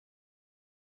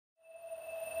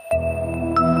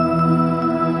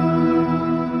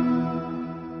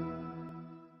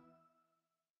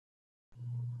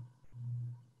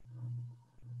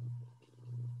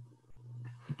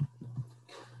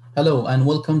Hello and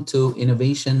welcome to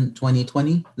Innovation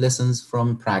 2020 Lessons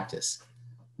from Practice.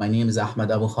 My name is Ahmed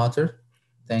Abukhater.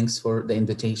 Thanks for the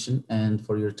invitation and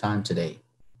for your time today.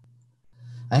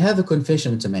 I have a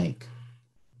confession to make.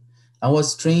 I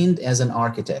was trained as an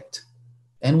architect,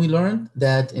 and we learned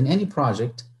that in any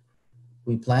project,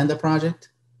 we plan the project,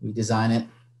 we design it,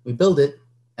 we build it,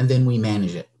 and then we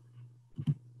manage it.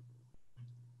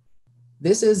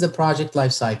 This is the project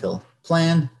life cycle: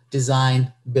 plan,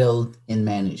 design, build, and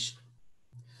manage.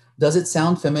 Does it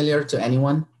sound familiar to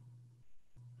anyone?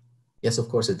 Yes, of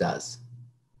course it does.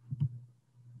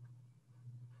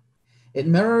 It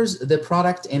mirrors the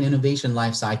product and innovation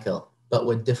life cycle, but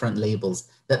with different labels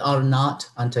that are not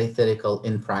antithetical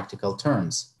in practical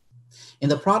terms. In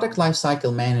the product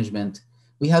lifecycle management,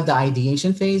 we have the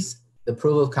ideation phase, the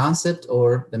proof of concept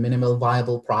or the minimal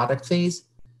viable product phase,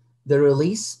 the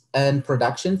release and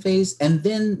production phase, and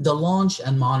then the launch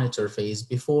and monitor phase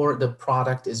before the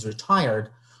product is retired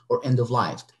or end of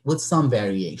life, with some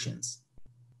variations.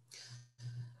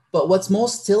 But what's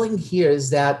most telling here is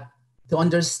that to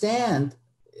understand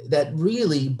that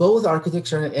really both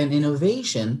architecture and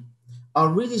innovation are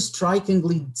really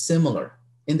strikingly similar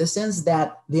in the sense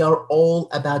that they are all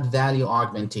about value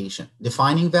augmentation,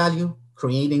 defining value,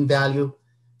 creating value,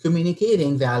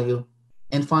 communicating value,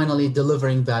 and finally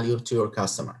delivering value to your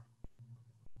customer.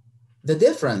 The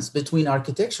difference between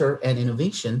architecture and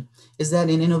innovation is that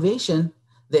in innovation,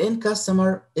 the end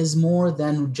customer is more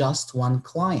than just one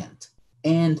client,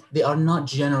 and they are not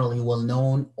generally well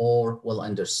known or well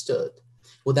understood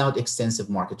without extensive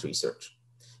market research.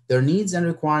 Their needs and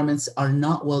requirements are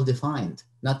not well defined,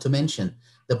 not to mention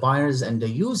the buyers and the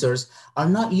users are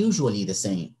not usually the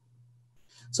same.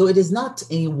 So it is not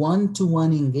a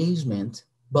one-to-one engagement,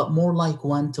 but more like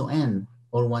one-to-N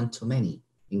or one-to-many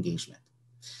engagement,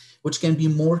 which can be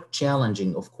more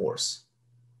challenging, of course.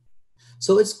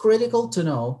 So it's critical to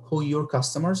know who your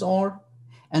customers are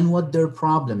and what their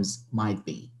problems might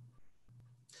be.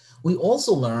 We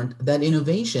also learned that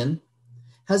innovation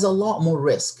has a lot more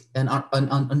risk and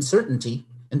uncertainty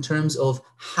in terms of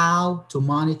how to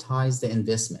monetize the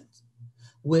investment,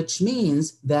 which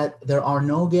means that there are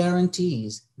no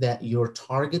guarantees that your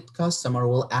target customer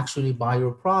will actually buy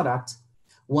your product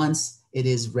once it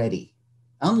is ready,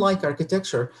 unlike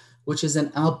architecture, which is an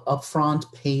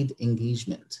upfront paid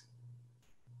engagement.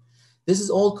 This is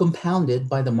all compounded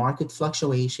by the market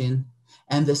fluctuation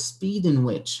and the speed in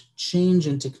which change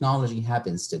in technology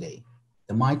happens today,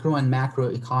 the micro and macro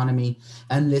economy,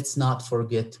 and let's not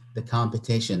forget the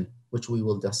competition, which we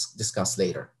will discuss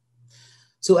later.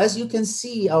 So as you can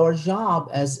see, our job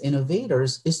as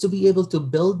innovators is to be able to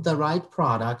build the right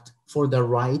product for the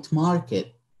right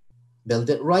market, build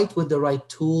it right with the right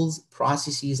tools,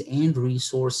 processes, and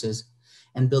resources,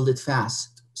 and build it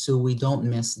fast so we don't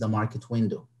miss the market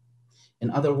window.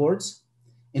 In other words,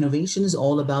 innovation is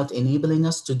all about enabling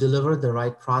us to deliver the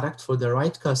right product for the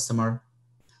right customer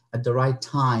at the right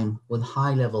time with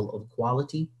high level of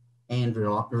quality and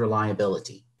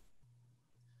reliability.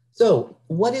 So,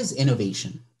 what is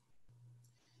innovation?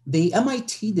 The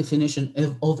MIT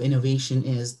definition of innovation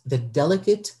is the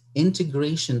delicate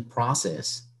integration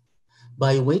process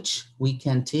by which we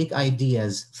can take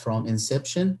ideas from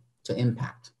inception to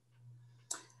impact.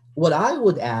 What I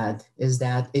would add is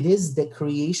that it is the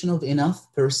creation of enough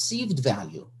perceived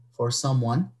value for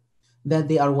someone that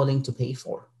they are willing to pay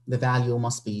for. The value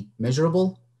must be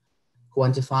measurable,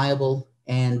 quantifiable,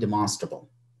 and demonstrable.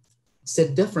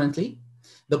 Said differently,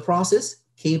 the process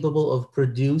capable of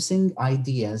producing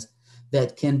ideas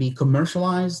that can be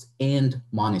commercialized and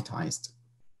monetized.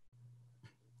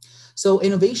 So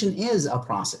innovation is a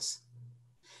process,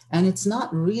 and it's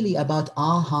not really about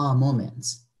aha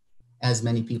moments, as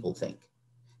many people think.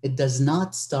 It does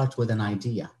not start with an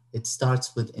idea. It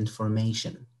starts with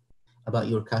information about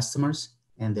your customers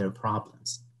and their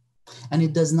problems. And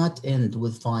it does not end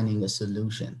with finding a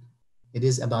solution. It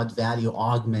is about value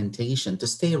augmentation to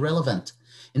stay relevant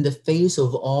in the face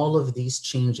of all of these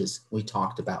changes we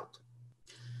talked about.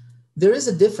 There is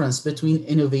a difference between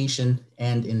innovation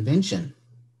and invention.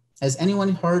 Has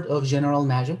anyone heard of General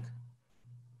Magic?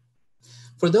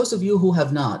 For those of you who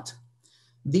have not,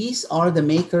 these are the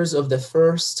makers of the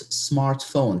first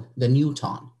smartphone, the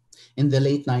Newton, in the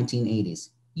late 1980s,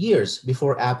 years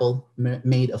before Apple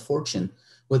made a fortune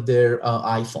with their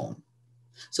iPhone.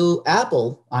 So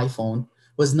Apple iPhone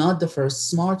was not the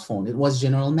first smartphone. It was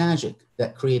General Magic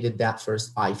that created that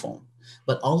first iPhone.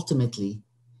 But ultimately,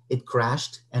 it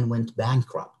crashed and went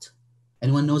bankrupt.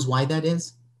 Anyone knows why that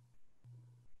is?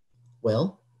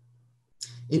 Well,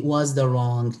 it was the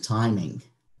wrong timing.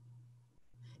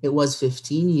 It was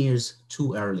 15 years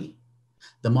too early.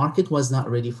 The market was not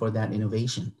ready for that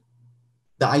innovation.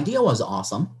 The idea was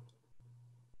awesome,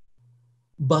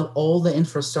 but all the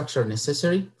infrastructure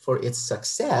necessary for its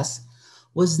success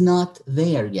was not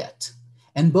there yet.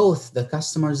 And both the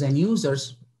customers and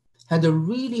users had a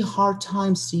really hard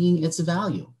time seeing its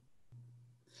value.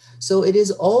 So it is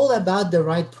all about the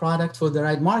right product for the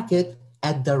right market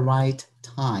at the right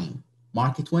time.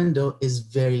 Market window is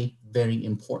very, very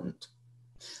important.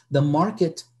 The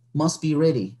market must be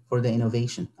ready for the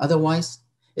innovation. Otherwise,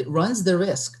 it runs the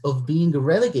risk of being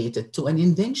relegated to an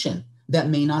invention that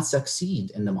may not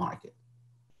succeed in the market.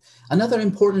 Another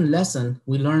important lesson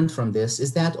we learned from this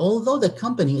is that although the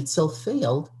company itself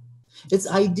failed, its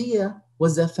idea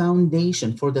was the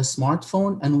foundation for the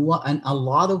smartphone and a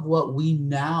lot of what we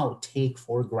now take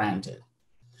for granted.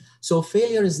 So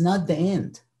failure is not the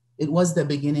end. It was the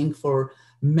beginning for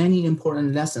many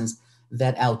important lessons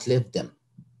that outlived them.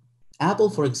 Apple,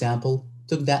 for example,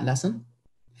 took that lesson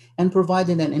and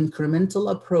provided an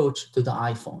incremental approach to the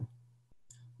iPhone,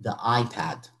 the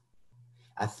iPad,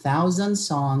 1,000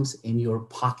 songs in your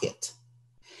pocket.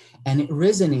 And it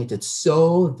resonated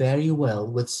so very well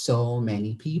with so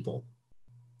many people.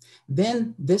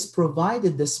 Then this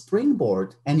provided the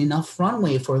springboard and enough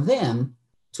runway for them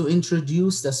to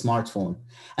introduce the smartphone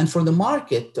and for the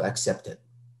market to accept it.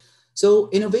 So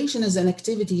innovation is an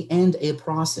activity and a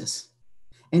process,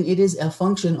 and it is a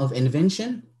function of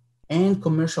invention and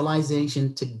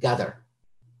commercialization together.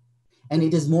 And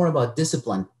it is more about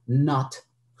discipline, not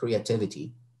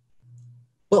creativity.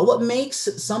 But what makes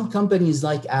some companies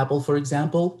like Apple, for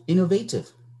example,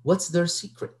 innovative? What's their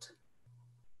secret?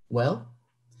 Well,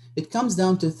 it comes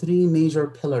down to three major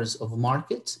pillars of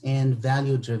market and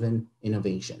value-driven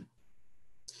innovation: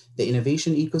 the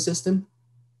innovation ecosystem,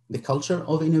 the culture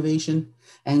of innovation,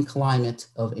 and climate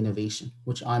of innovation,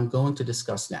 which I'm going to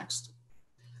discuss next.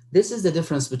 This is the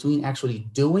difference between actually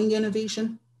doing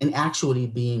innovation and actually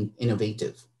being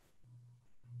innovative.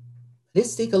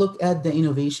 Let's take a look at the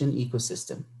innovation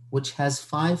ecosystem, which has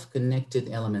 5 connected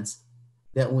elements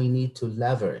that we need to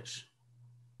leverage: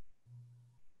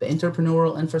 the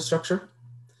entrepreneurial infrastructure,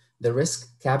 the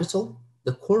risk capital,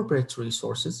 the corporate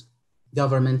resources,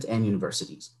 government, and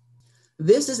universities.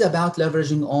 This is about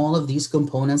leveraging all of these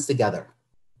components together.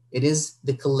 It is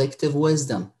the collective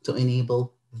wisdom to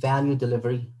enable value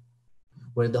delivery,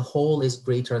 where the whole is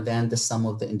greater than the sum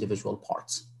of the individual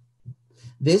parts.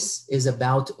 This is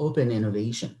about open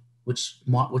innovation, which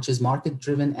is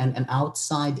market-driven and an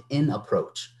outside-in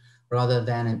approach rather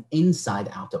than an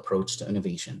inside-out approach to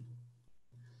innovation.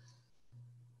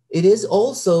 It is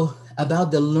also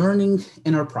about the learning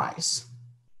enterprise,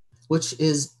 which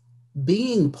is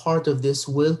being part of this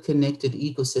well-connected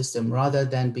ecosystem rather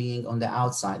than being on the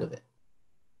outside of it.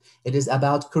 It is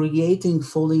about creating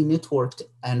fully networked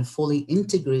and fully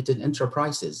integrated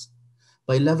enterprises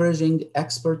by leveraging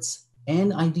experts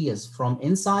and ideas from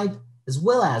inside as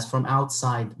well as from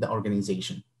outside the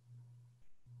organization.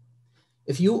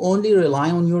 If you only rely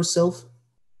on yourself,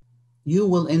 you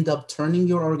will end up turning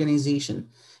your organization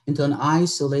into an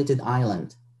isolated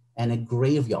island and a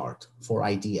graveyard for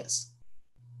ideas.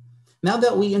 Now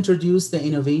that we introduced the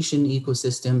innovation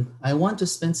ecosystem, I want to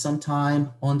spend some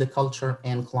time on the culture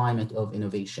and climate of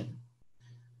innovation.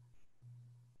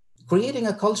 Creating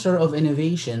a culture of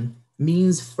innovation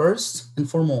means first and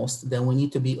foremost that we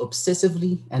need to be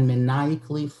obsessively and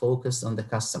maniacally focused on the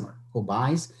customer who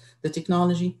buys the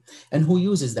technology and who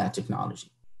uses that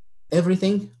technology.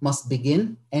 Everything must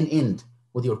begin and end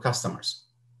with your customers.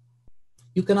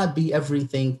 You cannot be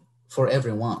everything for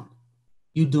everyone.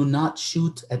 You do not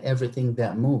shoot at everything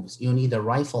that moves. You need a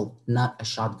rifle, not a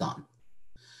shotgun.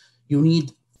 You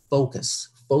need focus.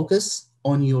 Focus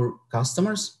on your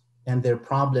customers and their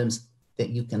problems that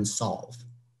you can solve.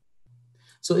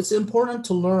 So it's important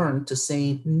to learn to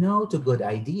say no to good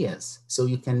ideas so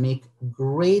you can make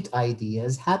great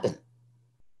ideas happen.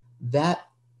 That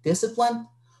discipline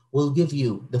will give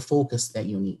you the focus that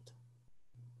you need.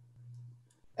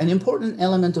 An important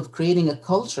element of creating a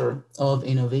culture of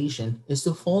innovation is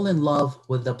to fall in love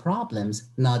with the problems,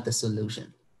 not the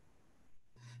solution.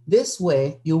 This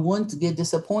way, you won't get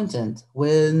disappointed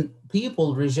when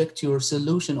people reject your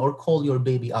solution or call your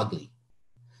baby ugly.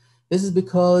 This is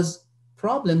because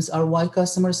problems are why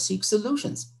customers seek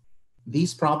solutions.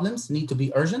 These problems need to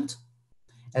be urgent,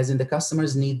 as in the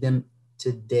customers need them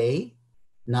today,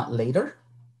 not later.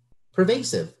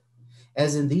 Pervasive,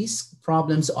 as in these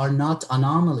problems are not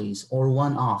anomalies or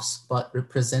one-offs, but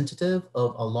representative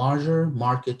of a larger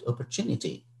market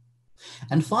opportunity.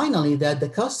 And finally, that the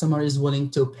customer is willing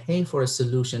to pay for a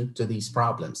solution to these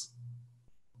problems.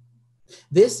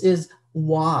 This is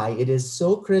why it is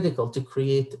so critical to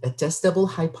create a testable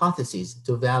hypothesis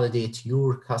to validate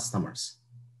your customers.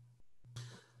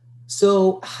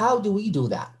 So how do we do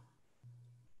that?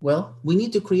 Well, we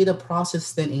need to create a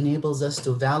process that enables us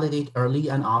to validate early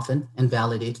and often and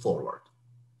validate forward.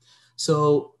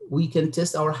 So we can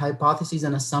test our hypotheses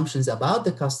and assumptions about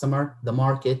the customer, the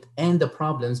market, and the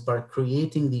problems by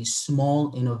creating these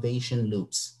small innovation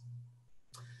loops.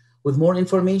 With more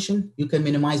information, you can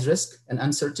minimize risk and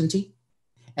uncertainty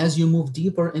as you move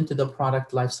deeper into the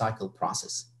product lifecycle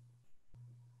process.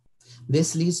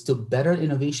 This leads to better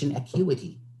innovation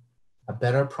acuity, a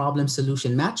better problem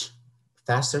solution match,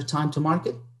 faster time to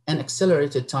market, and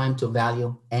accelerated time to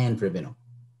value and revenue.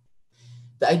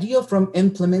 The idea from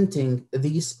implementing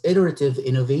these iterative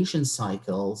innovation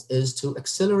cycles is to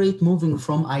accelerate moving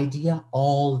from idea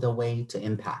all the way to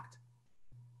impact.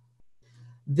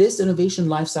 This innovation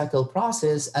lifecycle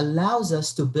process allows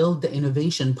us to build the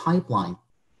innovation pipeline,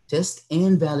 test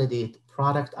and validate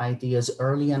product ideas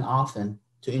early and often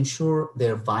to ensure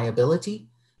their viability,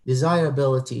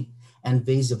 desirability, and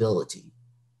visibility.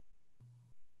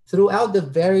 Throughout the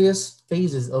various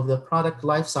phases of the product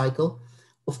lifecycle,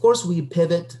 of course, we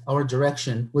pivot our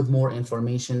direction with more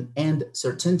information and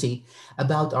certainty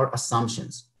about our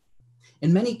assumptions.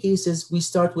 In many cases, we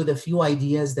start with a few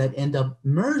ideas that end up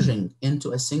merging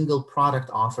into a single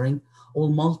product offering or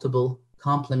multiple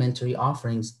complementary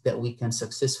offerings that we can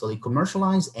successfully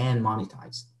commercialize and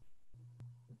monetize.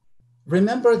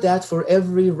 Remember that for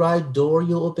every right door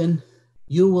you open,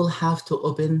 you will have to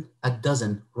open a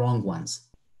dozen wrong ones.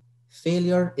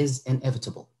 Failure is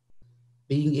inevitable.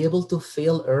 Being able to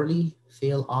fail early,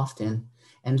 fail often,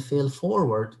 and fail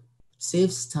forward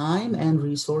saves time and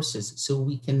resources so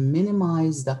we can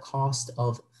minimize the cost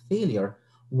of failure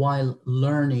while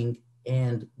learning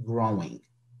and growing.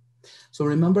 So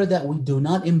remember that we do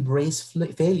not embrace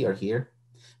failure here,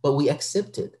 but we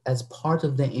accept it as part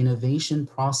of the innovation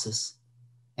process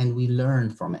and we learn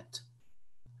from it.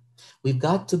 We've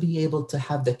got to be able to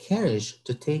have the courage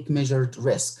to take measured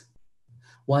risk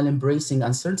while embracing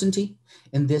uncertainty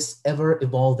in this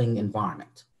ever-evolving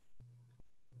environment.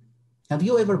 Have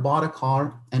you ever bought a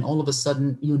car and all of a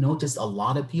sudden you noticed a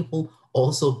lot of people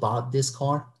also bought this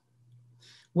car?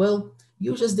 Well,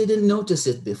 you just didn't notice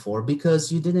it before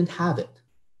because you didn't have it.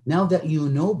 Now that you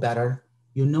know better,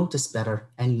 you notice better,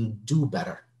 and you do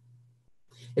better.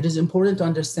 It is important to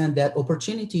understand that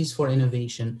opportunities for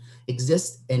innovation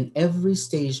exist in every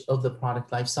stage of the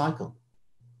product life cycle.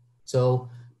 So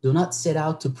do not set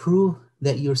out to prove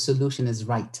that your solution is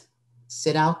right.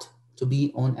 Set out to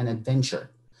be on an adventure,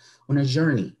 on a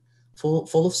journey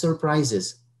full of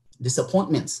surprises,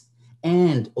 disappointments,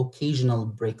 and occasional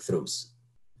breakthroughs.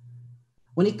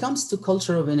 When it comes to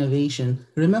culture of innovation,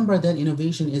 remember that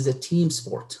innovation is a team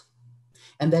sport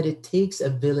and that it takes a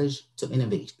village to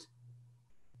innovate.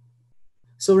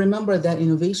 So remember that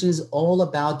innovation is all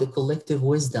about the collective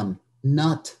wisdom,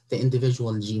 not the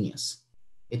individual genius.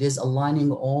 It is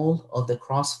aligning all of the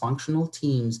cross-functional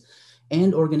teams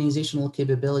and organizational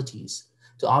capabilities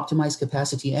to optimize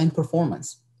capacity and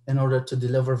performance in order to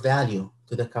deliver value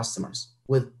to the customers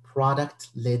with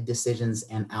product-led decisions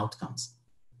and outcomes.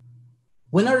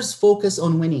 Winners focus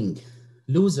on winning.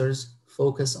 Losers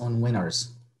focus on winners.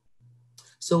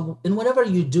 So in whatever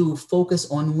you do, focus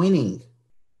on winning.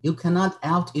 You cannot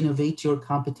out-innovate your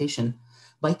competition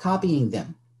by copying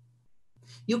them.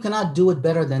 You cannot do it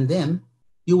better than them.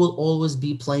 You will always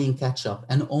be playing catch up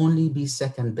and only be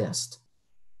second best.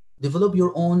 Develop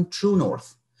your own true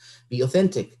north. Be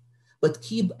authentic, but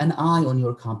keep an eye on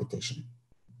your competition.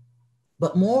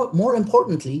 But more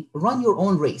importantly, run your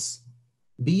own race.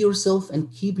 Be yourself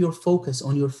and keep your focus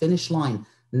on your finish line,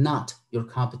 not your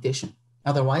competition.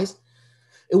 Otherwise,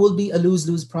 it will be a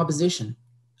lose-lose proposition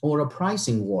or a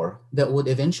pricing war that would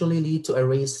eventually lead to a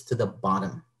race to the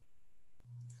bottom.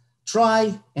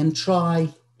 Try and try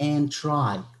and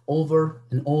try over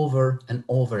and over and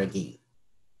over again.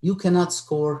 You cannot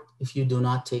score if you do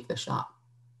not take the shot.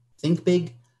 Think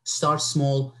big, start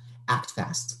small, act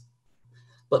fast.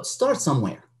 But start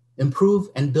somewhere, improve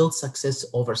and build success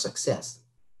over success.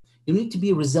 You need to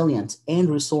be resilient and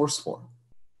resourceful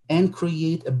and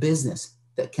create a business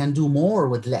that can do more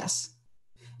with less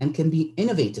and can be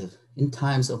innovative in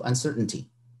times of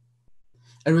uncertainty.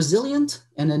 A resilient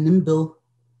and a nimble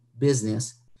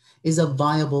business is a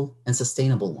viable and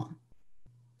sustainable one.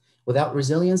 Without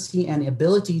resiliency and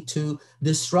ability to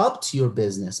disrupt your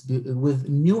business with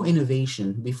new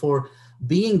innovation before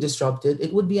being disrupted,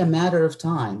 it would be a matter of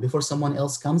time before someone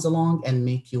else comes along and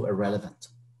make you irrelevant.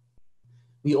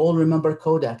 We all remember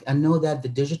Kodak and know that the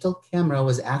digital camera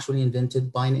was actually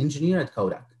invented by an engineer at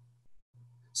Kodak.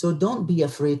 So don't be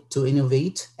afraid to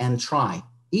innovate and try,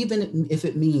 even if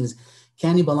it means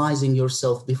cannibalizing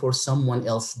yourself before someone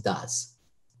else does.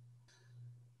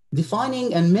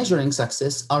 Defining and measuring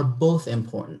success are both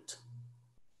important.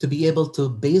 To be able to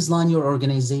baseline your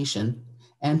organization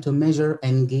and to measure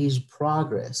and gauge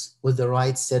progress with the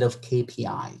right set of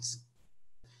KPIs.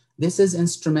 This is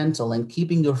instrumental in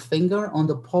keeping your finger on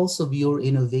the pulse of your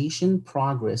innovation,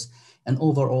 progress, and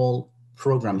overall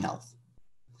program health.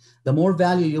 The more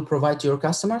value you provide to your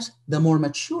customers, the more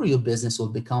mature your business will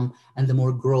become and the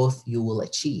more growth you will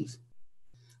achieve.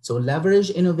 So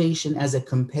leverage innovation as a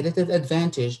competitive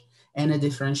advantage and a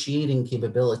differentiating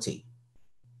capability.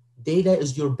 Data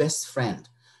is your best friend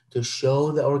to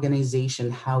show the organization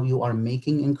how you are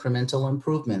making incremental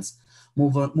improvements,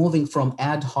 moving from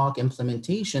ad hoc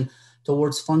implementation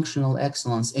towards functional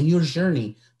excellence in your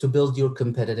journey to build your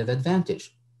competitive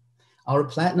advantage. Our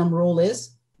platinum rule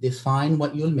is define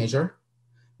what you'll measure,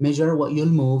 measure what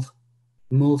you'll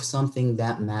move something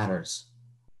that matters.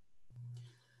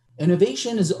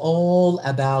 Innovation is all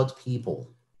about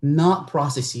people, not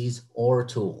processes or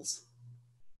tools.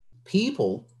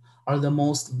 People are the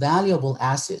most valuable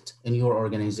asset in your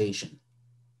organization.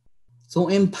 So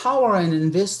empower and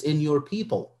invest in your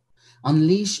people.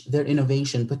 Unleash their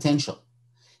innovation potential.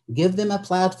 Give them a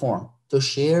platform to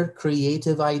share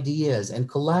creative ideas and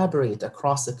collaborate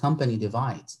across the company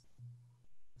divides.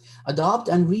 Adopt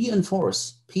and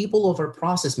reinforce people over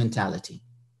process mentality.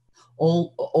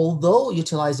 Although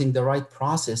utilizing the right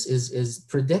process is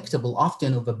predictable,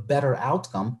 often of a better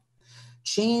outcome,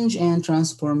 change and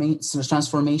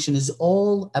transformation is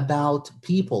all about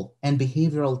people, and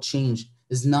behavioral change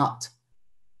is not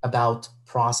about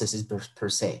processes per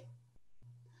se.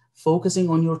 Focusing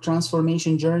on your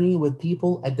transformation journey with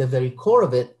people at the very core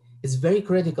of it is very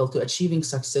critical to achieving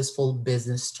successful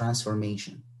business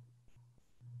transformation.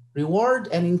 Reward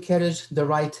and encourage the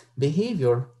right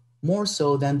behavior more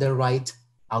so than the right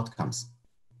outcomes.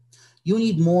 You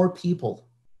need more people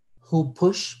who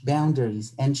push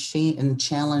boundaries and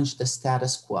challenge the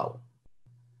status quo.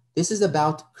 This is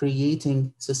about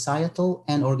creating societal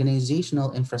and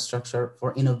organizational infrastructure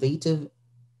for innovative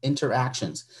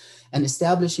interactions and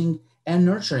establishing and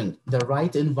nurturing the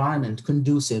right environment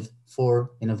conducive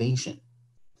for innovation.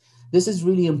 This is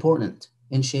really important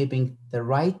in shaping the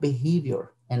right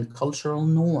behavior and cultural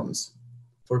norms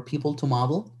for people to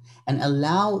model and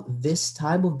allow this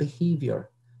type of behavior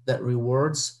that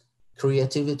rewards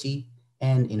creativity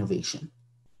and innovation.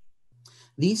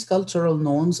 These cultural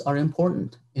norms are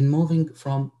important in moving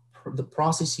from the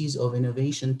processes of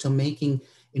innovation to making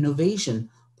innovation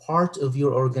part of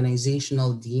your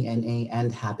organizational DNA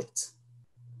and habits.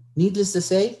 Needless to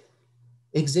say,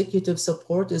 executive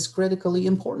support is critically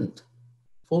important.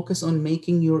 Focus on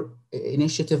making your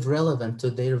initiative relevant to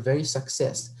their very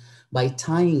success by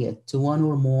tying it to one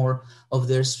or more of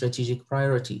their strategic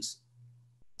priorities.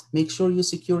 Make sure you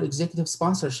secure executive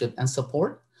sponsorship and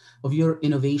support of your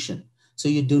innovation so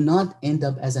you do not end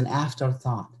up as an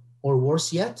afterthought, or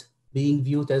worse yet, being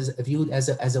viewed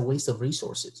as a waste of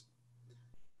resources.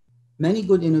 Many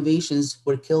good innovations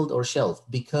were killed or shelved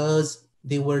because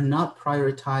they were not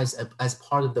prioritized as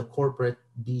part of the corporate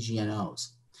BGNOs,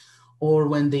 or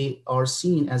when they are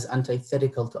seen as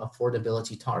antithetical to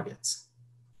affordability targets.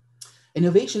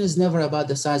 Innovation is never about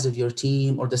the size of your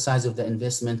team or the size of the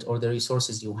investment or the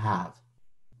resources you have.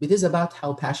 It is about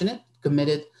how passionate,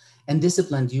 committed, and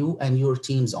disciplined you and your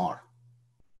teams are.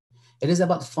 It is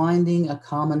about finding a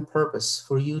common purpose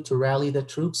for you to rally the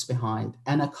troops behind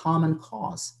and a common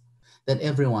cause that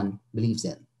everyone believes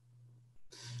in.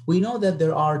 We know that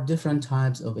there are different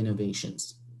types of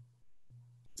innovations.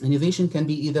 Innovation can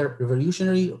be either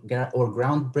revolutionary or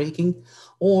groundbreaking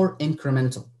or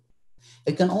incremental.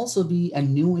 It can also be a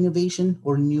new innovation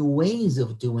or new ways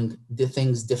of doing the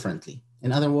things differently.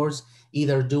 In other words,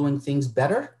 either doing things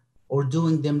better or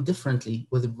doing them differently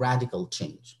with radical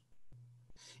change.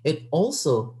 It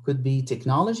also could be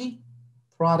technology,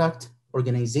 product,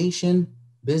 organization,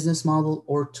 business model,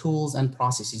 or tools and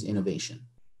processes innovation.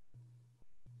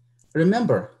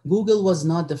 Remember, Google was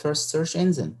not the first search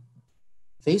engine.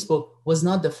 Facebook was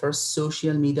not the first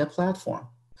social media platform,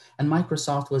 and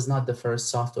Microsoft was not the first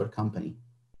software company.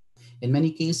 In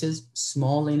many cases,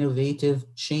 small innovative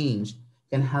change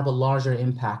can have a larger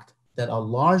impact than a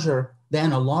larger,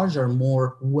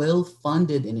 more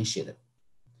well-funded initiative.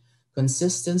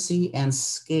 Consistency and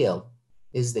scale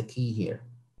is the key here.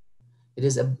 It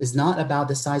is not about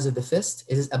the size of the fist,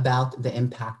 it is about the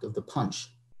impact of the punch.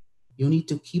 You need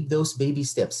to keep those baby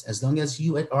steps. As long as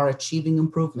you are achieving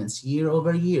improvements year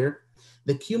over year,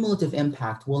 the cumulative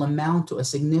impact will amount to a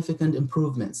significant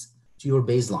improvements to your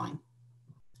baseline.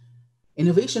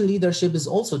 Innovation leadership is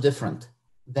also different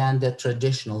than the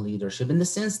traditional leadership in the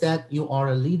sense that you are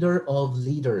a leader of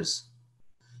leaders.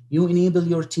 You enable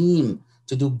your team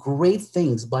to do great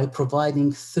things by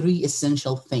providing three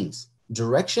essential things: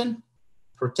 direction,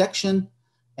 protection,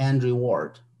 and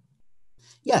reward.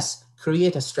 Yes,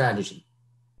 create a strategy,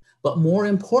 but more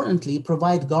importantly,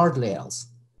 provide guardrails.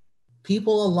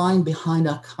 People align behind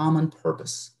a common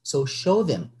purpose. So show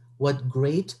them what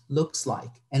great looks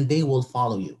like and they will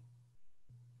follow you.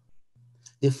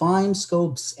 Define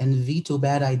scopes and veto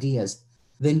bad ideas.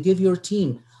 Then give your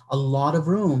team a lot of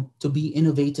room to be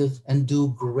innovative and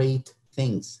do great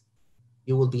things.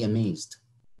 You will be amazed.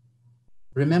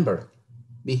 Remember,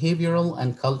 behavioral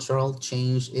and cultural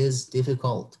change is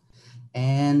difficult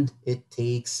and it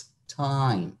takes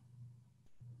time.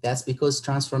 That's because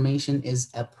transformation is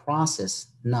a process,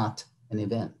 not an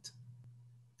event.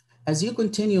 As you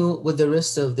continue with the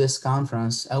rest of this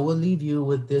conference, I will leave you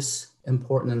with this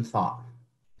important thought.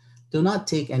 Do not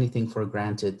take anything for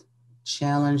granted.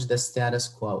 Challenge the status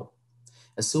quo.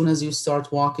 As soon as you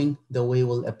start walking, the way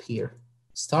will appear.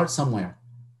 Start somewhere.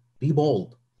 Be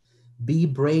bold. Be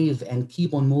brave and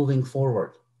keep on moving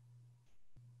forward.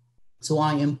 So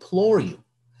I implore you,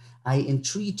 I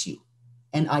entreat you,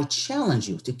 and I challenge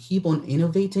you to keep on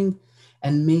innovating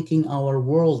and making our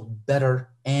world better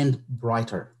and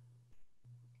brighter.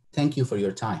 Thank you for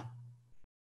your time.